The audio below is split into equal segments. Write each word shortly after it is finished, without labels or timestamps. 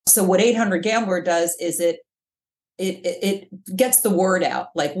So what 800 Gambler does is it gets the word out.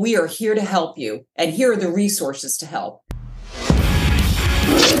 Like, we are here to help you, and here are the resources to help.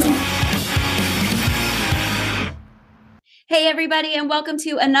 Hey, everybody, and welcome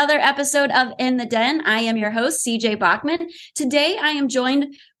to another episode of In the Den. I am your host, CJ Bachman. Today, I am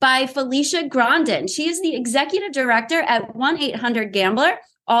joined by Felicia Grondin. She is the executive director at 1-800-GAMBLER,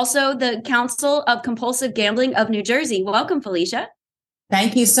 also the Council of Compulsive Gambling of New Jersey. Welcome, Felicia.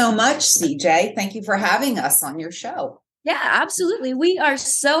 Thank you so much, CJ. Thank you for having us on your show. Yeah, absolutely. We are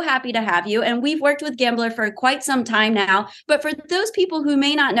so happy to have you. And we've worked with Gambler for quite some time now. But for those people who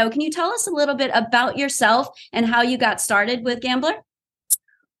may not know, can you tell us a little bit about yourself and how you got started with Gambler?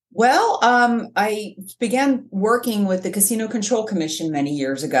 Well, I began working with the Casino Control Commission many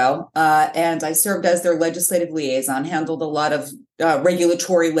years ago, and I served as their legislative liaison, handled a lot of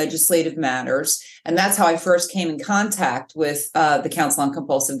regulatory legislative matters. And that's how I first came in contact with the Council on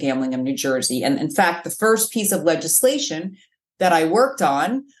Compulsive Gambling of New Jersey. And in fact, the first piece of legislation that I worked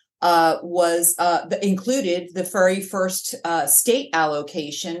on included the very first state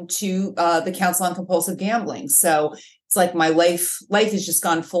allocation to the Council on Compulsive Gambling. So it's like my life has just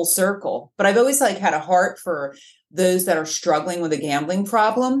gone full circle. But I've always had a heart for those that are struggling with a gambling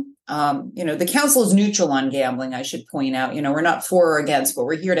problem. The council is neutral on gambling, I should point out. We're not for or against, but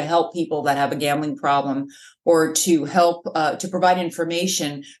we're here to help people that have a gambling problem, or to help to provide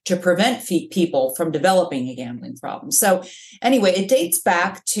information to prevent people from developing a gambling problem. So anyway, it dates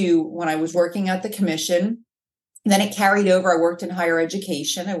back to when I was working at the commission. Then it carried over. I worked in higher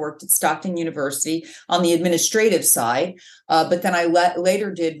education. I worked at Stockton University on the administrative side, but then I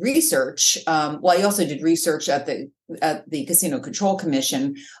later did research. I also did research at the Casino Control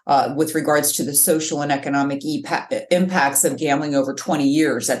Commission with regards to the social and economic impacts of gambling over 20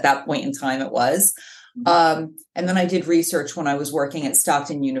 years. At that point in time, it was. And then I did research when I was working at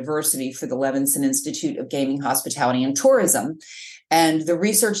Stockton University for the Levinson Institute of Gaming, Hospitality, and Tourism. And the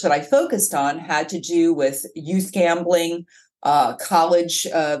research that I focused on had to do with youth gambling, college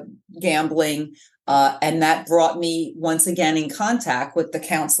gambling, and that brought me once again in contact with the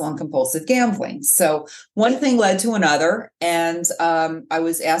Council on Compulsive Gambling. So one thing led to another, and I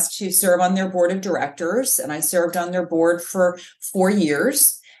was asked to serve on their board of directors, and I served on their board for 4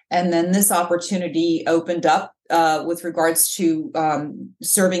 years. And then this opportunity opened up with regards to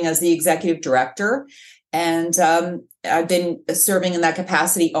serving as the executive director. And I've been serving in that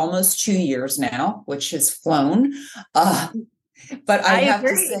capacity almost 2 years now, which has flown. But I have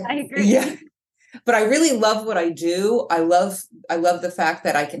agree. to say, I agree. Yeah. But I really love what I do. I love the fact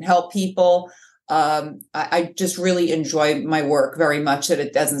that I can help people. I just really enjoy my work very much. That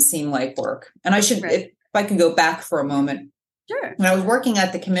it doesn't seem like work. And if I can go back for a moment. Sure. When I was working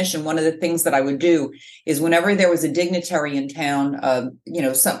at the commission, one of the things that I would do is whenever there was a dignitary in town,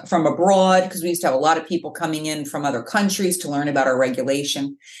 from abroad, because we used to have a lot of people coming in from other countries to learn about our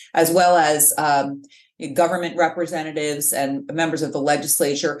regulation, as well as government representatives and members of the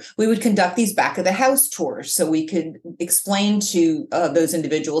legislature, we would conduct these back of the house tours so we could explain to those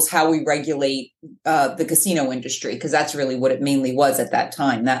individuals how we regulate the casino industry, because that's really what it mainly was at that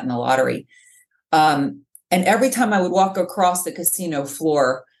time, that and the lottery. And every time I would walk across the casino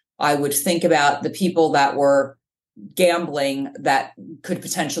floor, I would think about the people that were gambling that could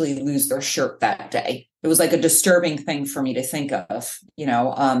potentially lose their shirt that day. It was like a disturbing thing for me to think of,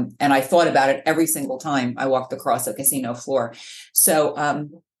 and I thought about it every single time I walked across a casino floor. So,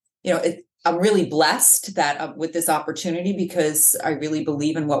 I'm really blessed that with this opportunity, because I really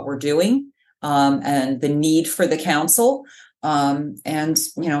believe in what we're doing and the need for the council.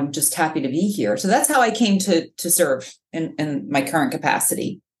 Just happy to be here. So that's how I came to serve in my current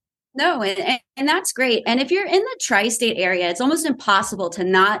capacity. No, and that's great. And if you're in the tri-state area, it's almost impossible to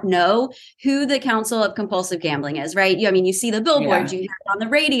not know who the Council of Compulsive Gambling is, right? You see the billboards, You hear it on the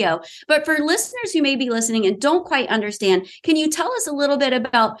radio. But for listeners who may be listening and don't quite understand, can you tell us a little bit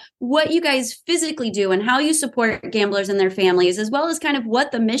about what you guys physically do and how you support gamblers and their families, as well as kind of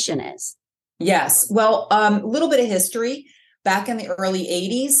what the mission is? Yes. Well, a little bit of history. Back in the early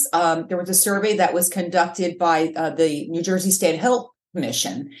 80s, there was a survey that was conducted by the New Jersey State Health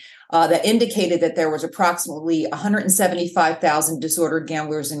Commission that indicated that there was approximately 175,000 disordered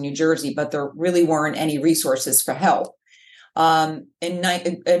gamblers in New Jersey, but there really weren't any resources for help. In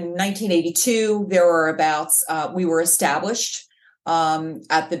 1982, we were established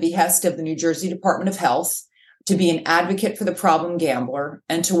at the behest of the New Jersey Department of Health to be an advocate for the problem gambler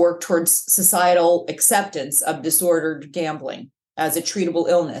and to work towards societal acceptance of disordered gambling as a treatable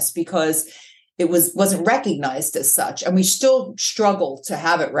illness, because it wasn't recognized as such. And we still struggle to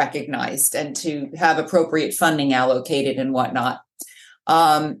have it recognized and to have appropriate funding allocated and whatnot.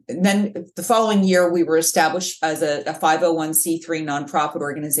 Then the following year, we were established as a 501c3 nonprofit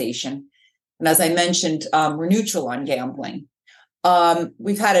organization. And as I mentioned, we're neutral on gambling.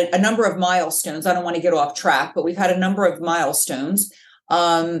 We've had a number of milestones. I don't want to get off track, but we've had a number of milestones.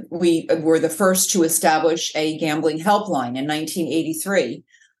 We were the first to establish a gambling helpline in 1983.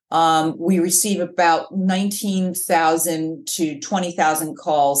 We receive about 19,000 to 20,000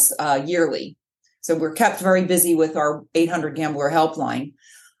 calls yearly. So we're kept very busy with our 800 Gambler helpline.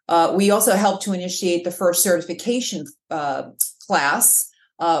 We also helped to initiate the first certification class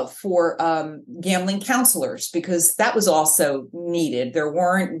for gambling counselors, because that was also needed. There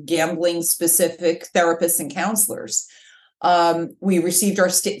weren't gambling specific therapists and counselors. We received our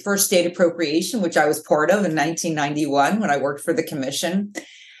first state appropriation, which I was part of in 1991 when I worked for the commission.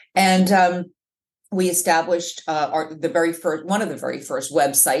 And we established one of the very first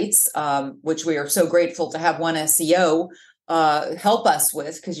websites, which we are so grateful to have One SEO help us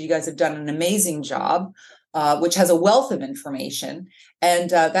with, because you guys have done an amazing job, which has a wealth of information.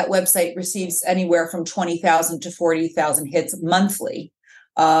 And that website receives anywhere from 20,000 to 40,000 hits monthly.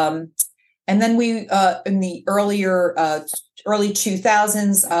 And then we, in the early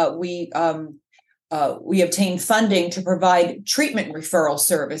 2000s, we obtained funding to provide treatment referral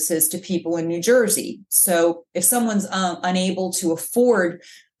services to people in New Jersey. So if someone's unable to afford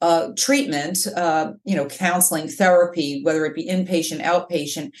treatment, counseling, therapy, whether it be inpatient,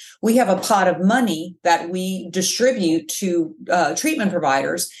 outpatient, we have a pot of money that we distribute to treatment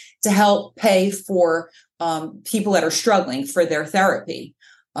providers to help pay for people that are struggling for their therapy.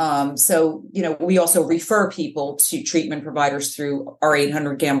 We also refer people to treatment providers through our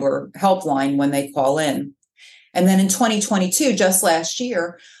 800 Gambler helpline when they call in. And then in 2022, just last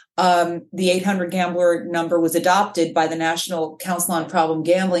year, the 800 Gambler number was adopted by the National Council on Problem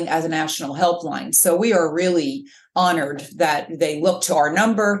Gambling as a national helpline. So we are really honored that they look to our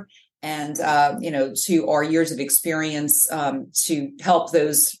number and, to our years of experience to help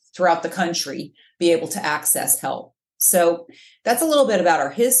those throughout the country be able to access help. So that's a little bit about our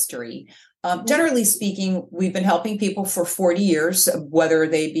history. Generally speaking, we've been helping people for 40 years, whether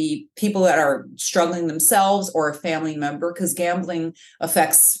they be people that are struggling themselves or a family member, because gambling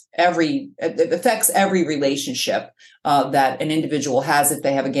affects every relationship that an individual has if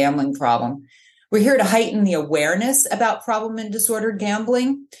they have a gambling problem. We're here to heighten the awareness about problem and disordered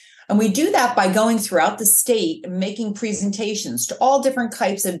gambling. And we do that by going throughout the state and making presentations to all different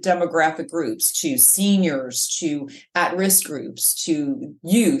types of demographic groups, to seniors, to at-risk groups, to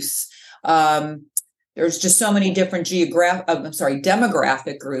youth. There's just so many different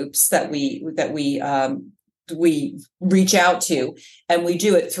demographic groups that we reach out to, and we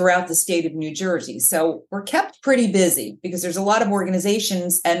do it throughout the state of New Jersey. So we're kept pretty busy because there's a lot of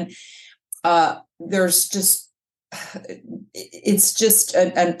organizations, and it's just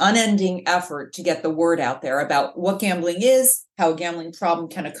an unending effort to get the word out there about what gambling is, how a gambling problem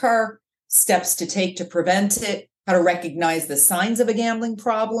can occur, steps to take to prevent it, how to recognize the signs of a gambling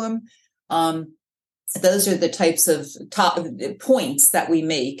problem. Those are the types of top points that we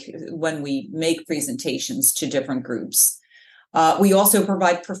make when we make presentations to different groups. We also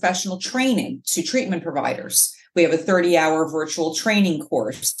provide professional training to treatment providers. We have a 30-hour virtual training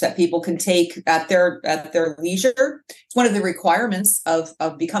course that people can take at their leisure. It's one of the requirements of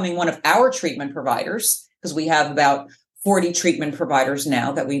becoming one of our treatment providers, because we have about 40 treatment providers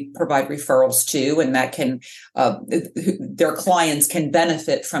now that we provide referrals to, and that can their clients can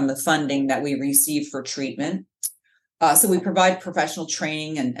benefit from the funding that we receive for treatment. So we provide professional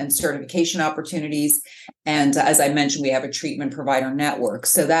training and certification opportunities. And as I mentioned, we have a treatment provider network.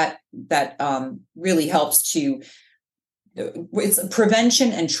 So that really helps to, it's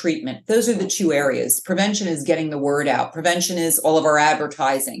prevention and treatment. Those are the two areas. Prevention is getting the word out. Prevention is all of our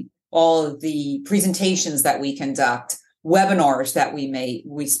advertising, all of the presentations that we conduct, webinars that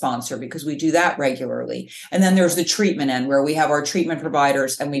we sponsor, because we do that regularly. And then there's the treatment end, where we have our treatment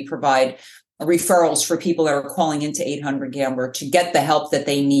providers and we provide referrals for people that are calling into 800 Gambler to get the help that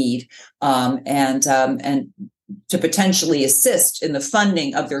they need, and to potentially assist in the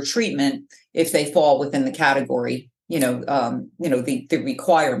funding of their treatment if they fall within the category, the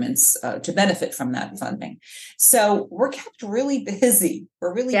requirements to benefit from that funding. So we're kept really busy.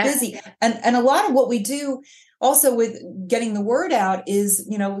 We're really busy, and a lot of what we do also with getting the word out is,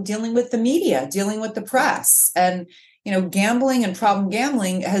 dealing with the media, dealing with the press. And gambling and problem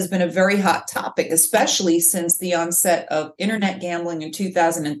gambling has been a very hot topic, especially since the onset of internet gambling in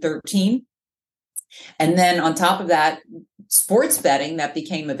 2013. And then on top of that, sports betting that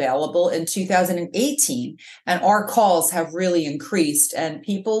became available in 2018. And our calls have really increased. And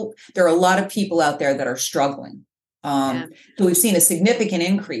there are a lot of people out there that are struggling. So we've seen a significant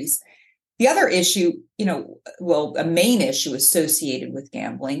increase. The other issue, a main issue associated with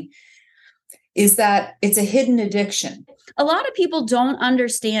gambling is that it's a hidden addiction. A lot of people don't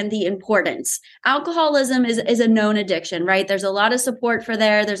understand the importance. Alcoholism is a known addiction, right? There's a lot of support for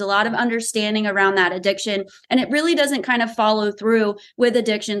there. There's a lot of understanding around that addiction, and it really doesn't kind of follow through with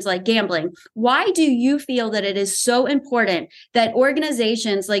addictions like gambling. Why do you feel that it is so important that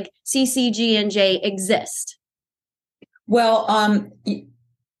organizations like CCG&J exist? Well,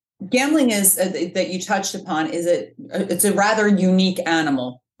 gambling is that you touched upon it's a rather unique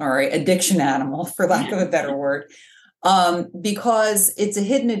animal, all right, addiction animal, for lack of a better word, because it's a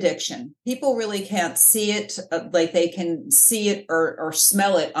hidden addiction. People really can't see it like they can see it or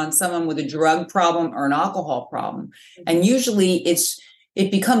smell it on someone with a drug problem or an alcohol problem. And usually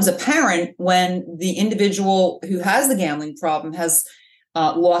it becomes apparent when the individual who has the gambling problem has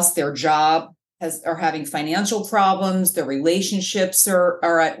lost their job, are having financial problems, their relationships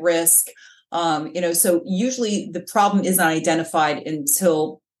are at risk. So usually the problem isn't identified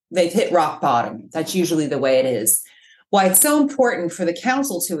until they've hit rock bottom. That's usually the way it is. Why it's so important for the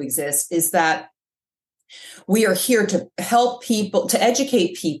council to exist is that we are here to help people, to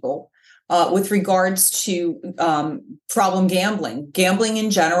educate people with regards to problem gambling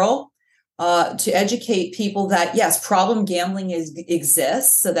in general, to educate people that, yes, problem gambling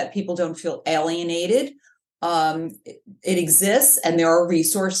exists so that people don't feel alienated. It exists and there are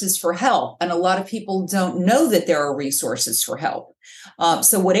resources for help. And a lot of people don't know that there are resources for help.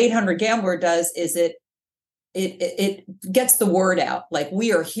 So what 800 Gambler does is it gets the word out. Like,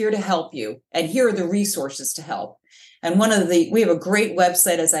 we are here to help you and here are the resources to help. And we have a great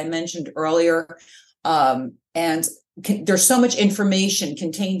website, as I mentioned earlier. And there's so much information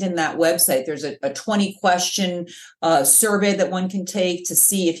contained in that website. There's a 20-question survey that one can take to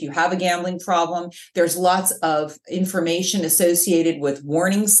see if you have a gambling problem. There's lots of information associated with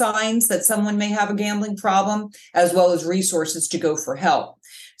warning signs that someone may have a gambling problem, as well as resources to go for help.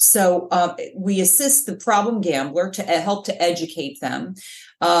 So we assist the problem gambler to help to educate them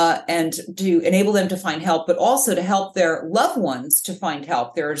and to enable them to find help, but also to help their loved ones to find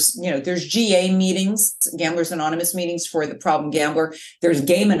help. There's GA meetings, Gamblers Anonymous meetings for the problem gambler. There's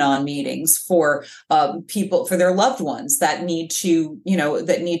Game Anon meetings for people, for their loved ones that need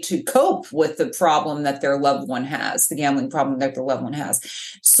to cope with the problem that their loved one has, the gambling problem that their loved one has.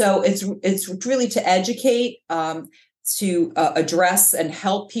 So it's really to educate, to address and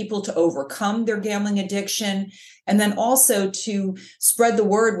help people to overcome their gambling addiction, and then also to spread the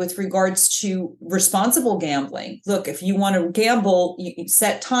word with regards to responsible gambling. Look, if you want to gamble, you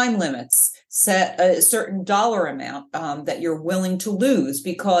set time limits, set a certain dollar amount that you're willing to lose,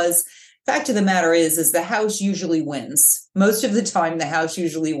 because fact of the matter is the house usually wins. Most of the time, the house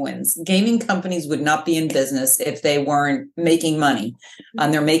usually wins. Gaming companies would not be in business if they weren't making money,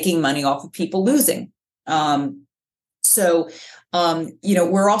 and they're making money off of people losing. So,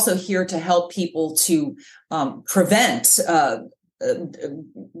 we're also here to help people to prevent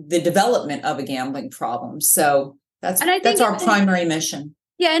the development of a gambling problem. So that's our primary mission.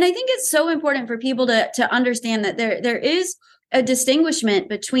 Yeah, and I think it's so important for people to understand that there is a distinguishment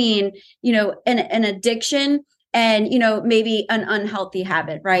between, an addiction and, maybe an unhealthy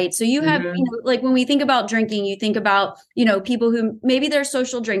habit, right? So you have, like when we think about drinking, you think about, people who maybe they're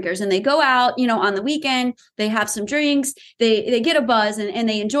social drinkers and they go out, on the weekend, they have some drinks, they get a buzz and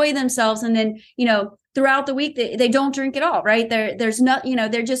they enjoy themselves. And then, throughout the week, they don't drink at all, right? There's not,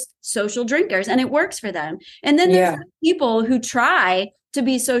 they're just social drinkers and it works for them. And then there's people who try to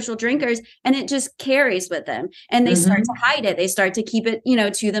be social drinkers and it just carries with them and they start to hide it. They start to keep it,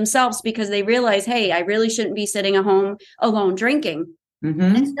 to themselves because they realize, hey, I really shouldn't be sitting at home alone drinking.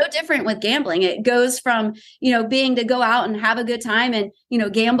 It's no different with gambling. It goes from, being to go out and have a good time and,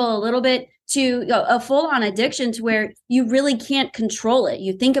 gamble a little bit to a full-on addiction to where you really can't control it.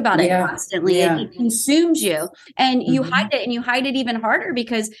 You think about it constantly. Yeah. It consumes you and you hide it, and you hide it even harder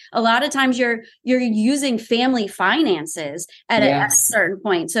because a lot of times you're using family finances at a certain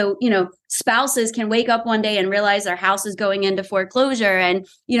point. So, spouses can wake up one day and realize their house is going into foreclosure. And,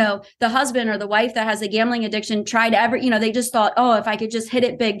 the husband or the wife that has a gambling addiction tried they just thought, oh, if I could just hit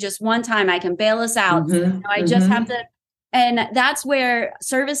it big just one time, I can bail us out. I just have to. And that's where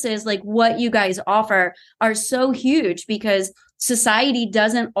services like what you guys offer are so huge, because society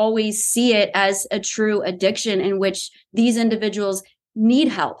doesn't always see it as a true addiction in which these individuals need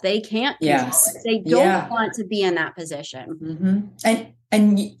help. They can't. Yes. They don't want to be in that position.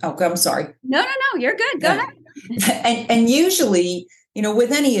 I'm sorry. No, you're good. Go ahead. And usually,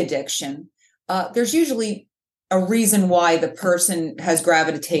 with any addiction, there's usually a reason why the person has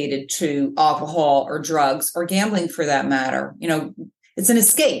gravitated to alcohol or drugs or gambling for that matter. It's an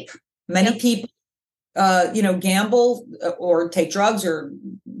escape. Many people, gamble or take drugs or,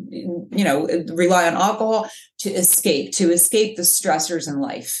 rely on alcohol to escape the stressors in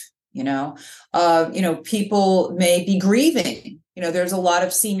life. People may be grieving. There's a lot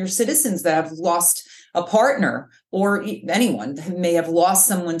of senior citizens that have lost a partner, or anyone who may have lost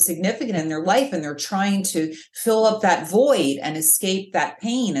someone significant in their life, and they're trying to fill up that void and escape that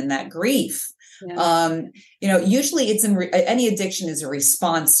pain and that grief. Yeah. Usually any addiction is a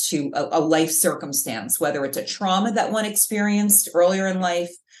response to a life circumstance, whether it's a trauma that one experienced earlier in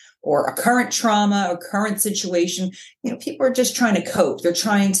life or a current trauma, a current situation. People are just trying to cope. They're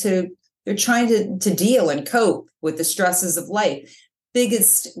trying to deal and cope with the stresses of life.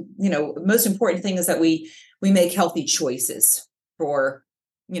 Biggest, most important thing is that we make healthy choices for,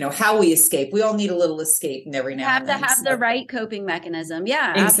 how we escape. We all need a little escape every now and then. Have to have the right coping mechanism.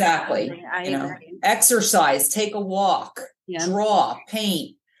 Yeah, exactly. I agree. Exercise, take a walk, draw,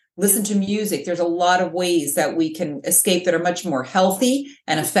 paint, listen to music. There's a lot of ways that we can escape that are much more healthy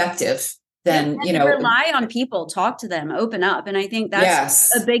and effective than, rely on people, talk to them, open up. And I think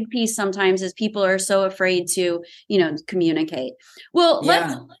that's a big piece sometimes, is people are so afraid to, communicate. Well,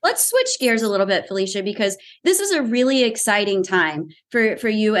 let's switch gears a little bit, Felicia, because this is a really exciting time for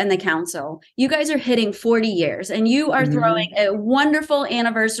you and the council. You guys are hitting 40 years and you are throwing a wonderful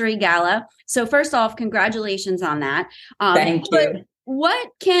anniversary gala. So first off, congratulations on that. Thank you. What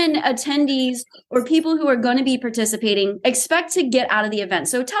can attendees or people who are going to be participating expect to get out of the event?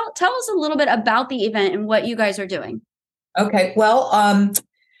 So tell us a little bit about the event and what you guys are doing. Okay. Well,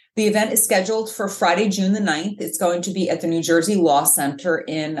 the event is scheduled for Friday, June the 9th. It's going to be at the New Jersey Law Center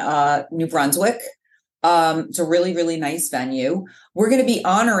in New Brunswick. It's a really, really nice venue. We're going to be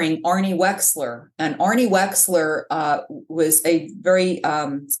honoring Arnie Wexler. And Arnie Wexler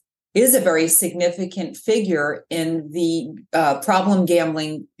is a very significant figure in the problem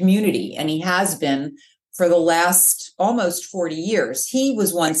gambling community. And he has been for the last almost 40 years. He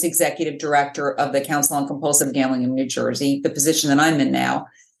was once executive director of the Council on Compulsive Gambling in New Jersey, the position that I'm in now.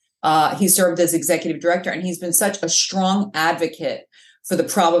 He served as executive director, and he's been such a strong advocate for the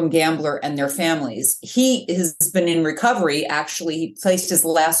problem gambler and their families. He has been in recovery. Actually, he placed his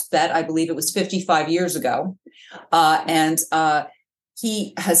last bet, I believe it was 55 years ago.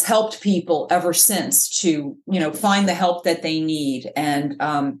 He has helped people ever since to, find the help that they need.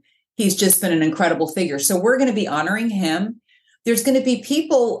 And he's just been an incredible figure. So we're going to be honoring him. There's going to be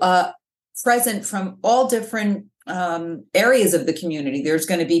people present from all different areas of the community. There's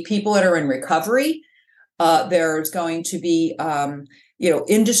going to be people that are in recovery. There's going to be,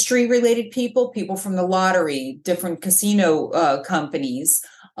 industry related people from the lottery, different casino companies.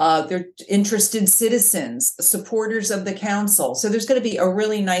 They're interested citizens, supporters of the council. So there's going to be a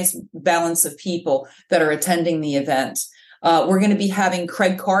really nice balance of people that are attending the event. We're going to be having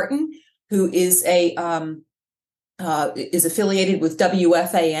Craig Carton, who is is affiliated with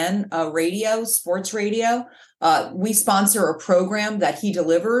WFAN radio, sports radio. We sponsor a program that he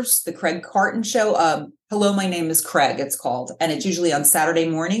delivers, the Craig Carton Show. Hello, my name is Craig, it's called, and it's usually on Saturday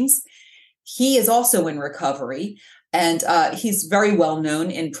mornings. He is also in recovery. And he's very well known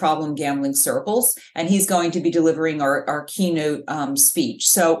in problem gambling circles, and he's going to be delivering our keynote speech.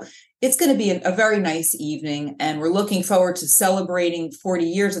 So it's going to be a very nice evening, and we're looking forward to celebrating 40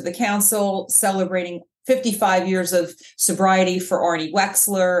 years of the council, celebrating 55 years of sobriety for Arnie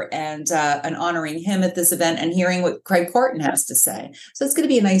Wexler, and honoring him at this event and hearing what Craig Carton has to say. So it's going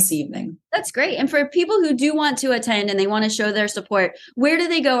to be a nice evening. That's great. And for people who do want to attend and they want to show their support, where do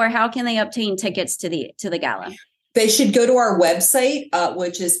they go, or how can they obtain tickets to the gala? They should go to our website,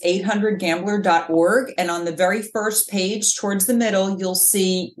 which is 800gambler.org. And on the very first page towards the middle, you'll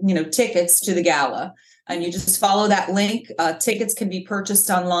see, tickets to the gala. And you just follow that link. Tickets can be purchased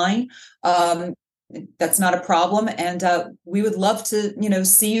online. That's not a problem. And we would love to,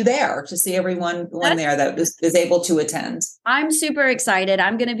 see you there, to see everyone there that is able to attend. I'm super excited.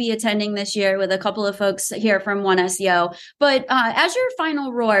 I'm going to be attending this year with a couple of folks here from 1SEO. But as your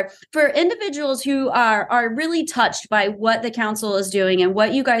final roar, for individuals who are really touched by what the council is doing and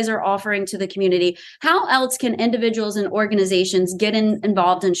what you guys are offering to the community, how else can individuals and organizations get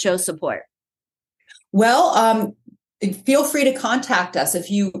involved and show support? Well, feel free to contact us if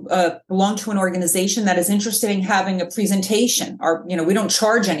you belong to an organization that is interested in having a presentation. We don't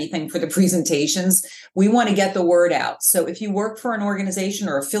charge anything for the presentations. We want to get the word out. So if you work for an organization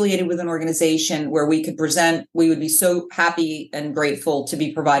or affiliated with an organization where we could present, we would be so happy and grateful to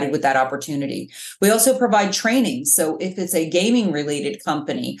be provided with that opportunity. We also provide training. So if it's a gaming related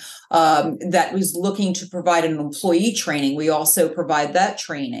company that was looking to provide an employee training, we also provide that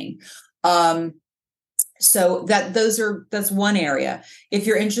training. So that's one area. If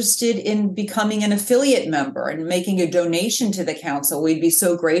you're interested in becoming an affiliate member and making a donation to the council, we'd be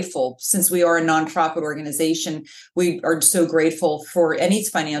so grateful. Since we are a nonprofit organization, we are so grateful for any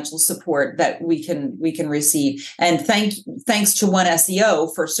financial support that we can receive. And thanks to One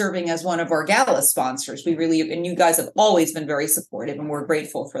SEO for serving as one of our gala sponsors. And you guys have always been very supportive, and we're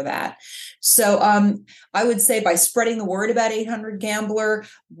grateful for that. So I would say by spreading the word about 800 Gambler,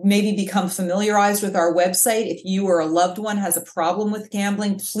 maybe become familiarized with our website. If you or a loved one has a problem with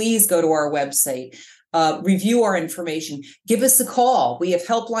gambling, please go to our website, review our information, give us a call. We have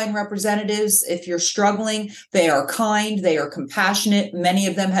helpline representatives. If you're struggling, they are kind, they are compassionate. Many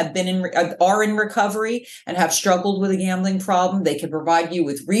of them are in recovery and have struggled with a gambling problem. They can provide you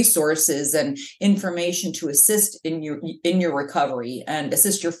with resources and information to assist in your recovery and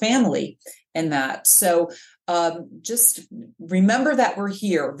assist your family in that. So just remember that we're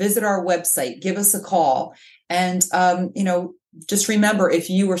here. Visit our website, give us a call. And, just remember, if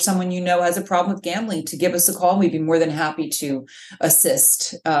you or someone has a problem with gambling, to give us a call. We'd be more than happy to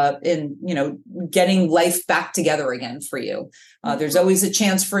assist in, getting life back together again for you. There's always a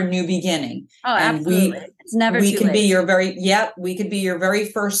chance for a new beginning. Oh, absolutely. It's never too late. We could be your very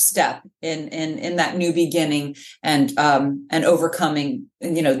first step in that new beginning and overcoming,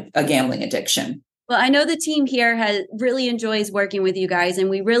 a gambling addiction. Well, I know the team here really enjoys working with you guys, and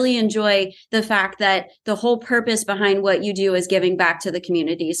we really enjoy the fact that the whole purpose behind what you do is giving back to the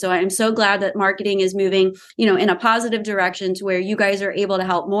community. So I'm so glad that marketing is moving, in a positive direction to where you guys are able to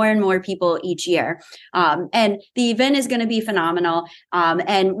help more and more people each year. And the event is going to be phenomenal.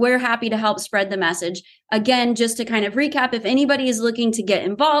 And we're happy to help spread the message. Again, just to kind of recap, if anybody is looking to get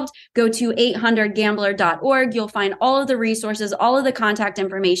involved, go to 800gambler.org. You'll find all of the resources, all of the contact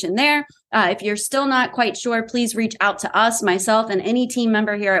information there. If you're still not quite sure, please reach out to us, myself, and any team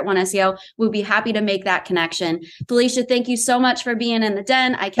member here at One SEO. We'll be happy to make that connection. Felicia, thank you so much for being in the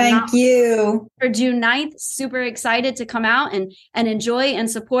den. Thank you. For June 9th, super excited to come out and enjoy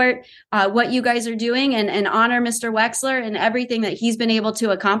and support what you guys are doing and honor Mr. Wexler and everything that he's been able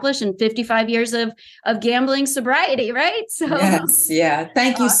to accomplish in 55 years of gambling sobriety, right? So yes, yeah.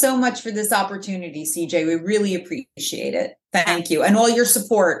 Thank you so much for this opportunity, CJ. We really appreciate it. Thank you. And all your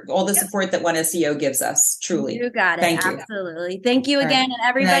support, all the support that One SEO gives us, truly. You got it. Thank you. Absolutely. Thank you again. And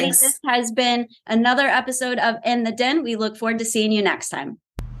everybody, Thanks. This has been another episode of In the Den. We look forward to seeing you next time.